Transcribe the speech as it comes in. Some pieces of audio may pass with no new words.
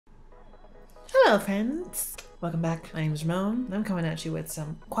Hello friends, welcome back. My name is Ramon and I'm coming at you with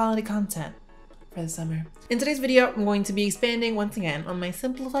some quality content for the summer. In today's video, I'm going to be expanding once again on my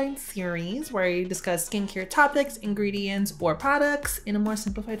Simplified series where I discuss skincare topics, ingredients, or products in a more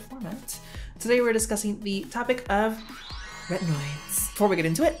simplified format. Today we're discussing the topic of retinoids. Before we get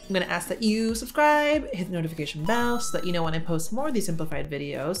into it, I'm going to ask that you subscribe, hit the notification bell so that you know when I post more of these simplified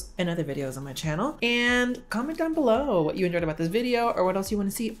videos and other videos on my channel, and comment down below what you enjoyed about this video or what else you want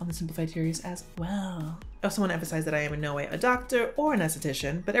to see on the simplified series as well. I also want to emphasize that I am in no way a doctor or an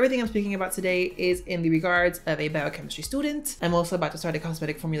esthetician, but everything I'm speaking about today is in the regards of a biochemistry student. I'm also about to start a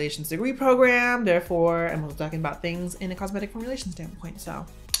cosmetic formulations degree program, therefore I'm also talking about things in a cosmetic formulation standpoint, so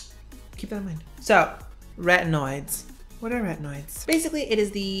keep that in mind. So, retinoids. What are retinoids? Basically, it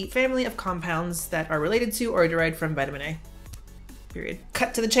is the family of compounds that are related to or derived from vitamin A. Period.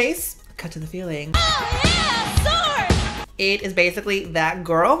 Cut to the chase, cut to the feeling. Oh yeah, sword! It is basically that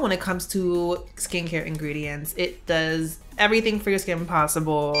girl when it comes to skincare ingredients. It does everything for your skin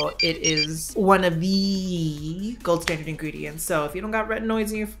possible. It is one of the gold standard ingredients. So if you don't got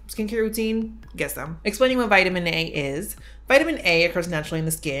retinoids in your skincare routine, get some. Explaining what vitamin A is. Vitamin A occurs naturally in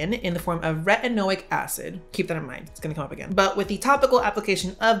the skin in the form of retinoic acid. Keep that in mind, it's gonna come up again. But with the topical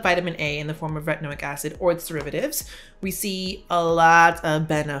application of vitamin A in the form of retinoic acid or its derivatives, we see a lot of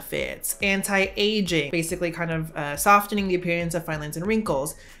benefits. Anti-aging, basically kind of softening the appearance of fine lines and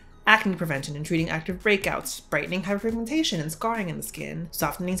wrinkles. Acne prevention and treating active breakouts, brightening hyperpigmentation and scarring in the skin,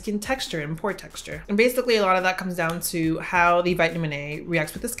 softening skin texture and pore texture. And basically a lot of that comes down to how the vitamin A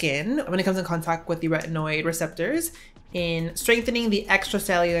reacts with the skin when it comes in contact with the retinoid receptors in strengthening the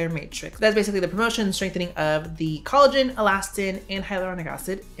extracellular matrix. That's basically the promotion and strengthening of the collagen, elastin, and hyaluronic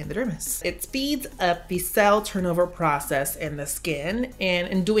acid in the dermis. It speeds up the cell turnover process in the skin, and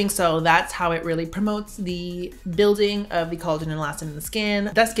in doing so, that's how it really promotes the building of the collagen and elastin in the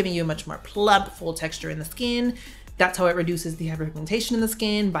skin, thus giving you a much more plump, full texture in the skin. That's how it reduces the hyperpigmentation in the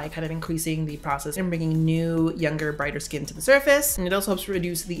skin by kind of increasing the process and bringing new, younger, brighter skin to the surface. And it also helps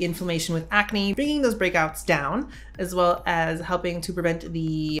reduce the inflammation with acne, bringing those breakouts down, as well as helping to prevent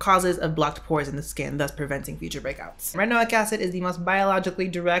the causes of blocked pores in the skin, thus preventing future breakouts. Retinoic acid is the most biologically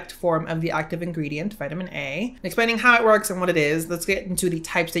direct form of the active ingredient, vitamin A. Explaining how it works and what it is, let's get into the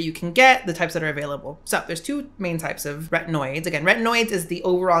types that you can get, the types that are available. So there's two main types of retinoids. Again, retinoids is the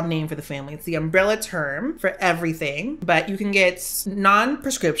overall name for the family. It's the umbrella term for everything. But you can get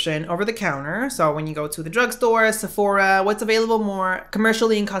non-prescription over the counter. So when you go to the drugstore, Sephora, what's available more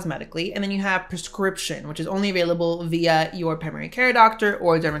commercially and cosmetically. And then you have prescription, which is only available via your primary care doctor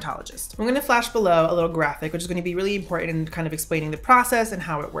or dermatologist. I'm going to flash below a little graphic, which is going to be really important in kind of explaining the process and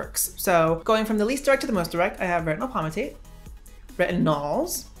how it works. So going from the least direct to the most direct, I have retinol palmitate,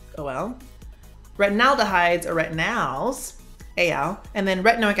 retinols, OL, retinaldehydes or retinals, AL, and then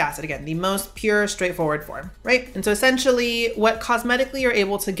retinoic acid, again, the most pure, straightforward form, right? And so essentially what cosmetically you're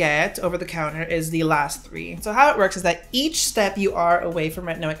able to get over the counter is the last three. So how it works is that each step you are away from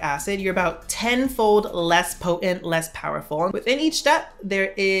retinoic acid, you're about 10-fold less potent, less powerful. And within each step,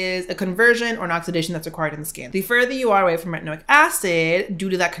 there is a conversion or an oxidation that's required in the skin. The further you are away from retinoic acid, due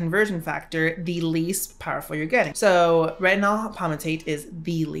to that conversion factor, the least powerful you're getting. So retinol palmitate is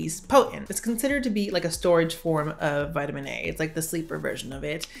the least potent. It's considered to be like a storage form of vitamin A. It's like the sleeper version of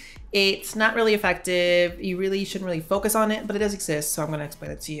it. It's not really effective. You really shouldn't really focus on it, but it does exist, so I'm gonna explain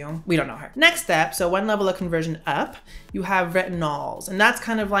it to you. We don't know her. Next step, so one level of conversion up, you have retinols, and that's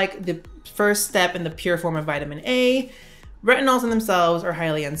kind of like the first step in the pure form of vitamin A. Retinols in themselves are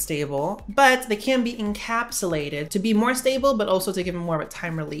highly unstable, but they can be encapsulated to be more stable, but also to give them more of a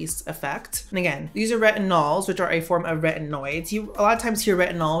time release effect. And again, these are retinols, which are a form of retinoids. You a lot of times hear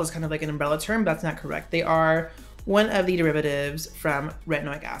retinol as kind of like an umbrella term, but that's not correct. They are one of the derivatives from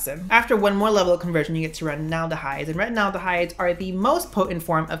retinoic acid. After one more level of conversion, you get to retinaldehydes, and retinaldehydes are the most potent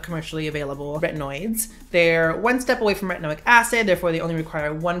form of commercially available retinoids. They're one step away from retinoic acid, therefore they only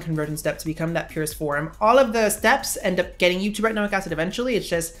require one conversion step to become that purest form. All of the steps end up getting you to retinoic acid eventually. It's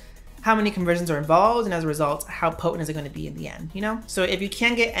just how many conversions are involved, and as a result, how potent is it going to be in the end, you know? So if you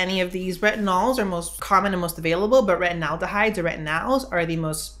can't get any of these, retinols are most common and most available, but retinaldehydes or retinols are the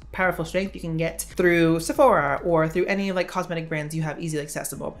most powerful strength you can get through Sephora or through any like cosmetic brands you have easily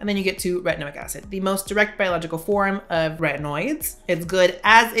accessible. And then you get to retinoic acid, the most direct biological form of retinoids. It's good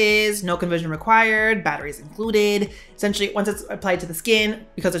as is, no conversion required, batteries included. Essentially, once it's applied to the skin,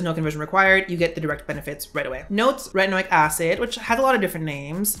 because there's no conversion required, you get the direct benefits right away. Notes, retinoic acid, which has a lot of different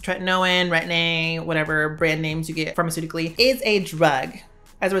names, tretinoin, retin-A, whatever brand names you get pharmaceutically, is a drug.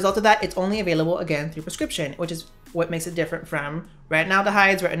 As a result of that, it's only available again through prescription, which is what makes it different from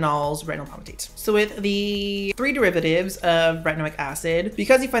retinaldehydes, retinols, retinol palmitate. So with the 3 derivatives of retinoic acid,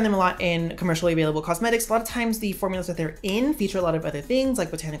 because you find them a lot in commercially available cosmetics, a lot of times the formulas that they're in feature a lot of other things like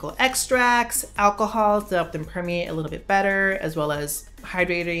botanical extracts, alcohols to help them permeate a little bit better, as well as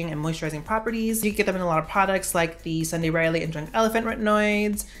hydrating and moisturizing properties. You can get them in a lot of products like the Sunday Riley and Drunk Elephant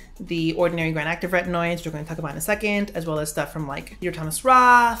retinoids, the ordinary granactive retinoids, which we're going to talk about in a second, as well as stuff from like Peter Thomas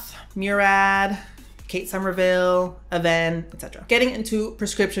Roth, Murad, Kate Somerville, Aven, etc. Getting into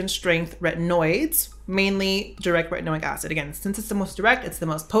prescription strength retinoids, mainly direct retinoic acid. Again, since it's the most direct, it's the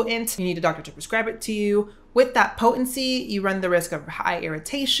most potent, you need a doctor to prescribe it to you. With that potency, you run the risk of high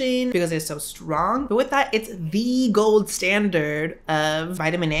irritation because it's so strong. But with that, it's the gold standard of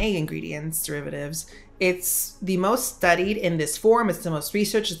vitamin A ingredients, derivatives. It's the most studied in this form. It's the most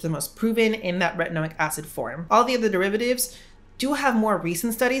researched. It's the most proven in that retinoic acid form. All the other derivatives do have more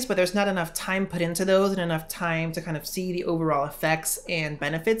recent studies, but there's not enough time put into those and enough time to kind of see the overall effects and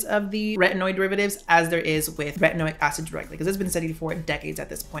benefits of the retinoid derivatives as there is with retinoic acid directly, because it's been studied for decades at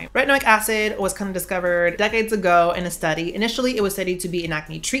this point. Retinoic acid was kind of discovered decades ago in a study. Initially, it was studied to be an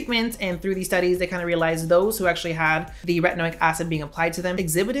acne treatment, and through these studies, they kind of realized those who actually had the retinoic acid being applied to them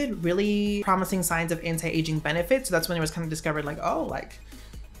exhibited really promising signs of anti-aging benefits. So that's when it was kind of discovered like, oh, like,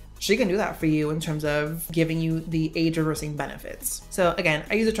 she can do that for you in terms of giving you the age reversing benefits. So again,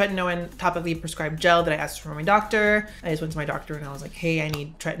 I use a tretinoin topically prescribed gel that I asked for my doctor. I just went to my doctor and I was like, hey, I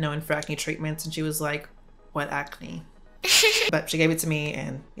need tretinoin for acne treatments. And she was like, what acne? But she gave it to me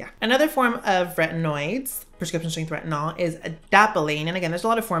and yeah. Another form of retinoids, prescription strength retinol, is adapalene. And again, there's a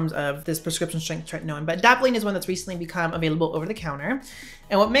lot of forms of this prescription strength tretinoin, but adapalene is one that's recently become available over the counter.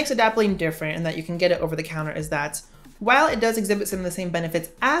 And what makes adapalene different and that you can get it over the counter is that while it does exhibit some of the same benefits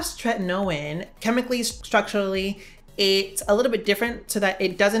as tretinoin, chemically, structurally, it's a little bit different so that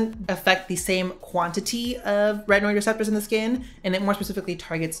it doesn't affect the same quantity of retinoid receptors in the skin, and it more specifically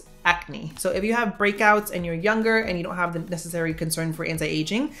targets acne. So if you have breakouts and you're younger and you don't have the necessary concern for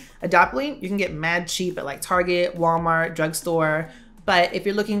anti-aging, adapalene you can get mad cheap at like Target, Walmart, drugstore. But if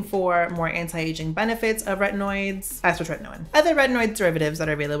you're looking for more anti-aging benefits of retinoids, ask for tretinoin. Other retinoid derivatives that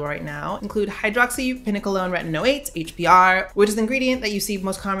are available right now include hydroxypinacolone retinoate, HPR, which is an ingredient that you see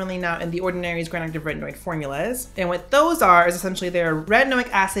most commonly now in the Ordinary's granactive retinoid formulas. And what those are is essentially they're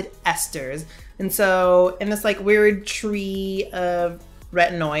retinoic acid esters. And so in this like weird tree of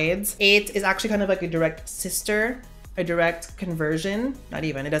retinoids, it is actually kind of like a direct sister, a direct conversion, not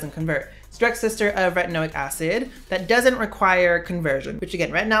even, it doesn't convert. It's a direct sister of retinoic acid that doesn't require conversion, which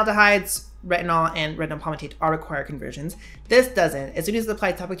again, retinaldehydes, retinol, and retinol palmitate all require conversions. This doesn't. As soon as it's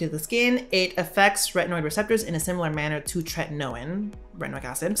applied topically to the skin, it affects retinoid receptors in a similar manner to tretinoin, retinoic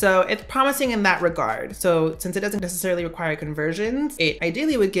acid. So it's promising in that regard. So since it doesn't necessarily require conversions, it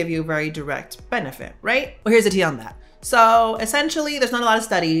ideally would give you a very direct benefit, right? Well, here's the tea on that. So essentially, there's not a lot of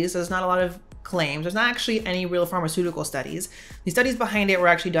studies. There's not a lot of claims. There's not actually any real pharmaceutical studies. The studies behind it were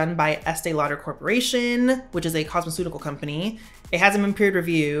actually done by Estee Lauder Corporation, which is a cosmeceutical company. It hasn't been peer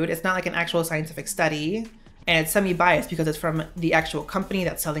reviewed. It's not like an actual scientific study. And it's semi-biased because it's from the actual company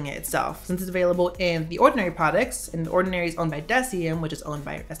that's selling it itself. Since it's available in the Ordinary products, and the Ordinary is owned by Decium, which is owned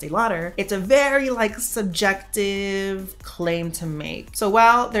by Estee Lauder, it's a very like subjective claim to make. So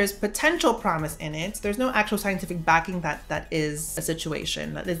while there's potential promise in it, there's no actual scientific backing that that is a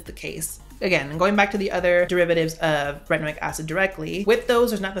situation, that is the case. Again, and going back to the other derivatives of retinoic acid directly, with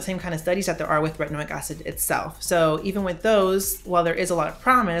those, there's not the same kind of studies that there are with retinoic acid itself. So even with those, while there is a lot of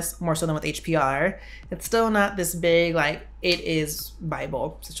promise, more so than with HPR, it's still not this big, like, it is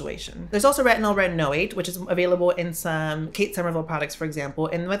Bible situation. There's also retinal retinoate, which is available in some Kate Somerville products, for example.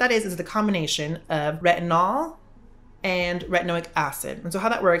 And what that is the combination of retinol and retinoic acid. And so how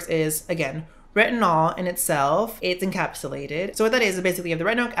that works is, again, retinol in itself, it's encapsulated. So what that is basically you have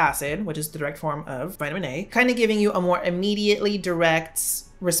the retinoic acid, which is the direct form of vitamin A, kind of giving you a more immediately direct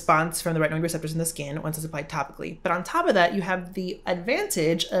response from the retinoid receptors in the skin once it's applied topically. But on top of that, you have the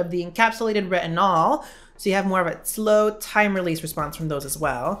advantage of the encapsulated retinol. So you have more of a slow time release response from those as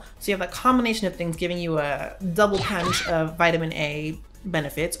well. So you have that combination of things giving you a double punch of vitamin A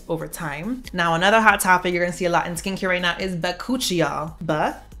benefits over time. Now, another hot topic you're gonna see a lot in skincare right now is Bakuchiol.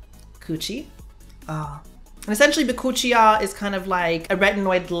 Ba-coochie. And essentially Bakuchiol is kind of like a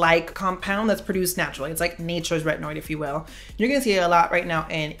retinoid-like compound that's produced naturally. It's like nature's retinoid, if you will. You're gonna see it a lot right now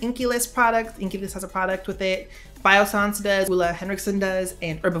in Inculus products. Inculus has a product with it. Biossance does, Ulla Henriksen does,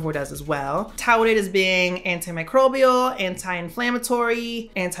 and Herbivore does as well. Touted as being antimicrobial,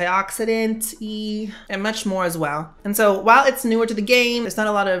 anti-inflammatory, antioxidant-y, and much more as well. And so while it's newer to the game, there's not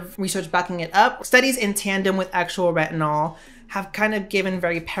a lot of research backing it up. Studies in tandem with actual retinol have kind of given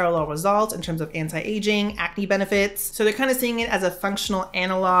very parallel results in terms of anti-aging, acne benefits. So they're kind of seeing it as a functional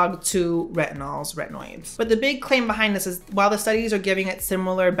analog to retinols, retinoids. But the big claim behind this is while the studies are giving it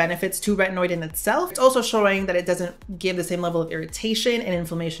similar benefits to retinoid in itself, it's also showing that it doesn't give the same level of irritation and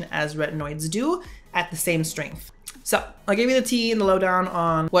inflammation as retinoids do at the same strength. So I'll give you the tea and the lowdown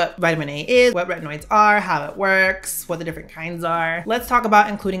on what vitamin A is, what retinoids are, how it works, what the different kinds are. Let's talk about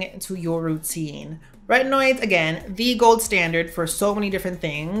including it into your routine. Retinoids, again, the gold standard for so many different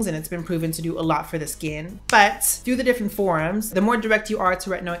things, and it's been proven to do a lot for the skin. But through the different forms, the more direct you are to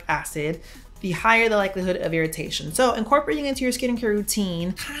retinoic acid, the higher the likelihood of irritation. So incorporating it into your skincare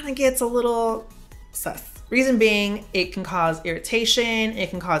routine kind of gets a little sus. Reason being, it can cause irritation, it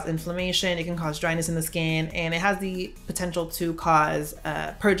can cause inflammation, it can cause dryness in the skin, and it has the potential to cause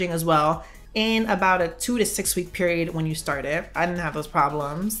purging as well in about a 2 to 6 week period when you start it. I didn't have those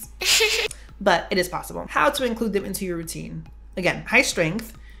problems, but it is possible. How to include them into your routine. Again, high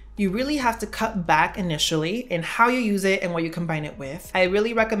strength. You really have to cut back initially in how you use it and what you combine it with. I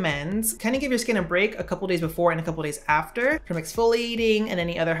really recommend kind of give your skin a break a couple days before and a couple days after from exfoliating and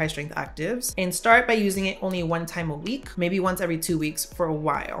any other high strength actives, and start by using it only 1 time a week, maybe once every 2 weeks for a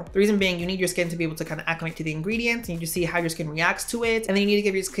while. The reason being, you need your skin to be able to kind of acclimate to the ingredients, you need to see how your skin reacts to it, and then you need to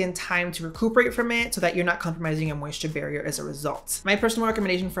give your skin time to recuperate from it so that you're not compromising your moisture barrier as a result. My personal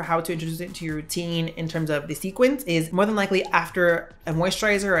recommendation for how to introduce it into your routine in terms of the sequence is more than likely after a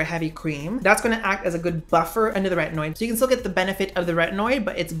moisturizer or a heavy cream. That's going to act as a good buffer under the retinoid. So you can still get the benefit of the retinoid,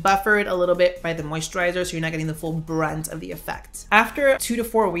 but it's buffered a little bit by the moisturizer, so you're not getting the full brunt of the effect. After 2 to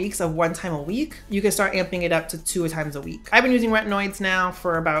 4 weeks of 1 time a week, you can start amping it up to 2 times a week. I've been using retinoids now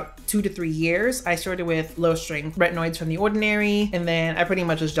for about 2 to 3 years. I started with low strength retinoids from The Ordinary, and then I pretty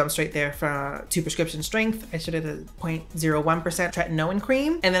much just jumped straight there to prescription strength. I started at 0.01% tretinoin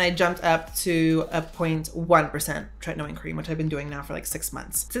cream, and then I jumped up to a 0.1% tretinoin cream, which I've been doing now for like 6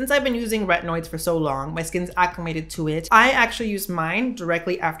 months. Since I've been using retinoids for so long, my skin's acclimated to it. I actually use mine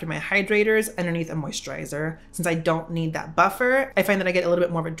directly after my hydrators underneath a moisturizer. Since I don't need that buffer, I find that I get a little bit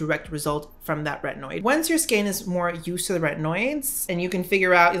more of a direct result from that retinoid. Once your skin is more used to the retinoids and you can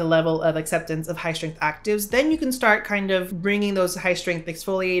figure out the level of acceptance of high strength actives, then you can start kind of bringing those high strength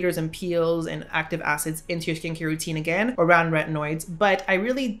exfoliators and peels and active acids into your skincare routine again around retinoids. But I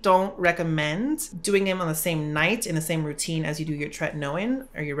really don't recommend doing them on the same night in the same routine as you do your tretinoin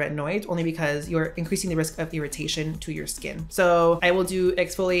or your retinoids, only because you're increasing the risk of irritation to your skin. So I will do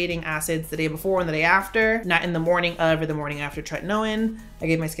exfoliating acids the day before and the day after, not in the morning of or the morning after tretinoin. I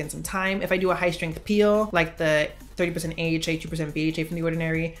give my skin some time. If I do a high strength peel, like the 30% AHA, 2% BHA from The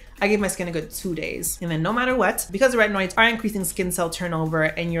Ordinary, I give my skin a good 2 days. And then no matter what, because the retinoids are increasing skin cell turnover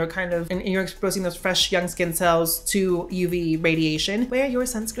and you're you're exposing those fresh young skin cells to UV radiation, wear your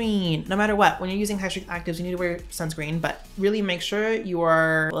sunscreen. No matter what, when you're using high strength actives, you need to wear sunscreen, but really make sure you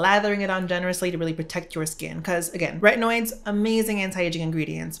are lathering it on generously to really protect your skin. Because again, retinoids, amazing anti-aging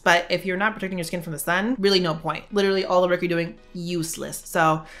ingredients, but if you're not protecting your skin from the sun, really no point. Literally all the work you're doing, useless.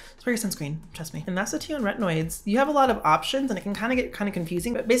 So wear your sunscreen, trust me. And that's the tea on retinoids. You have a lot of options and it can kind of get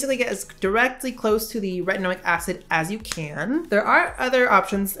confusing, but basically get as directly close to the retinoic acid as you can. There are other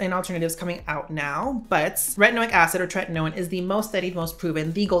options and alternatives coming out now, but retinoic acid or tretinoin is the most studied, most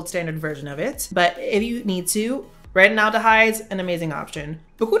proven, the gold standard version of it. But if you need to, retinaldehydes, an amazing option.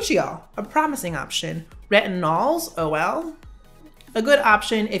 Bakuchiol, a promising option. Retinols, oh well, a good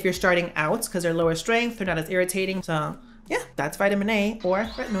option if you're starting out because they're lower strength, they're not as irritating. So yeah, that's vitamin A or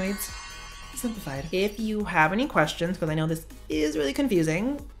retinoids simplified. If you have any questions, because I know this is really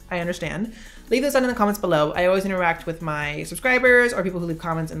confusing, I understand, leave those down in the comments below. I always interact with my subscribers or people who leave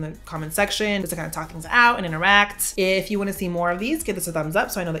comments in the comment section just to kind of talk things out and interact. If you want to see more of these, give this a thumbs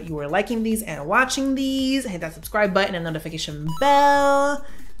up so I know that you are liking these and watching these. Hit that subscribe button and notification bell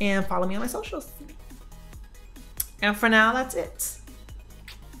and follow me on my socials. And for now, that's it.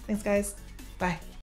 Thanks guys, bye.